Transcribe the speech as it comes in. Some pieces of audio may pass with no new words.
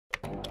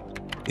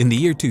In the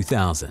year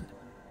 2000,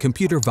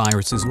 computer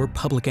viruses were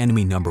public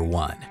enemy number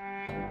one.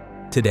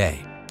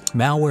 Today,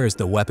 malware is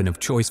the weapon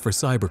of choice for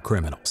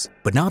cybercriminals,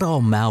 but not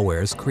all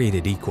malware is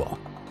created equal.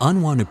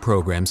 Unwanted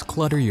programs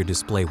clutter your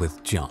display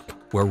with junk,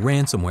 where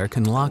ransomware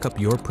can lock up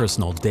your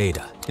personal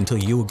data until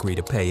you agree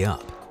to pay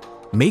up.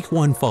 Make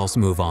one false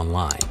move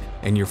online,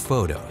 and your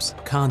photos,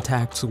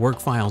 contacts, work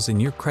files, and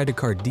your credit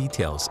card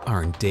details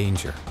are in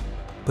danger.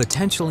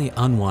 Potentially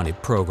unwanted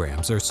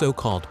programs, or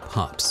so-called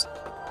pups,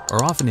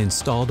 are often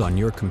installed on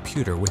your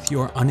computer with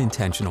your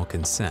unintentional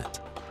consent.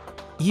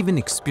 Even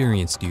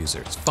experienced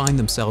users find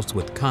themselves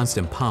with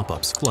constant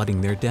pop-ups flooding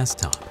their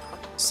desktop.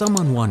 Some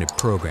unwanted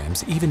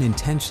programs even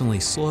intentionally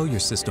slow your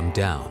system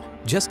down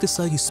just to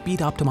sell you speed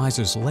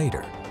optimizers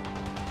later.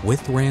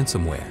 With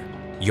ransomware,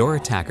 your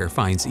attacker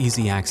finds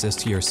easy access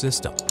to your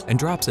system and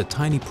drops a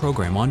tiny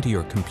program onto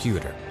your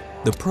computer.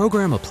 The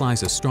program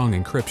applies a strong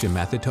encryption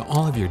method to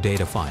all of your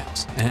data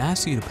files and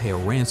asks you to pay a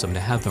ransom to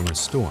have them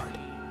restored.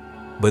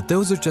 But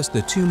those are just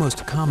the two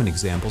most common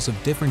examples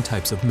of different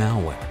types of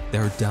malware.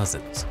 There are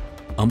dozens.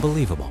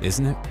 Unbelievable,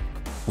 isn't it?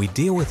 We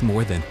deal with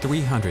more than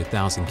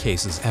 300,000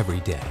 cases every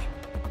day,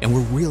 and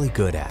we're really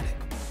good at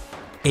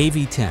it.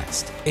 AV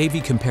Test, AV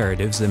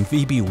Comparatives, and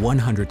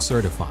VB100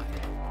 certified.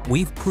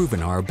 We've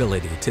proven our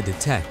ability to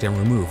detect and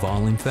remove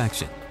all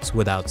infections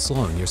without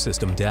slowing your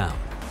system down.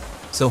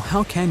 So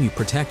how can you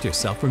protect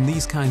yourself from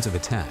these kinds of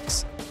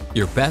attacks?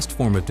 Your best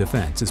form of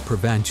defense is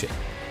prevention.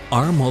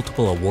 Our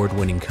multiple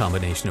award-winning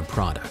combination of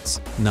products,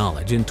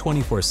 knowledge, and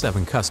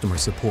 24/7 customer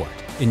support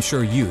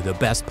ensure you the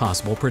best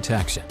possible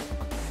protection.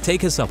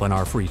 Take us up on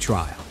our free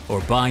trial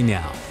or buy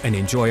now and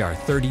enjoy our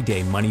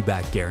 30-day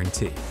money-back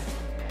guarantee.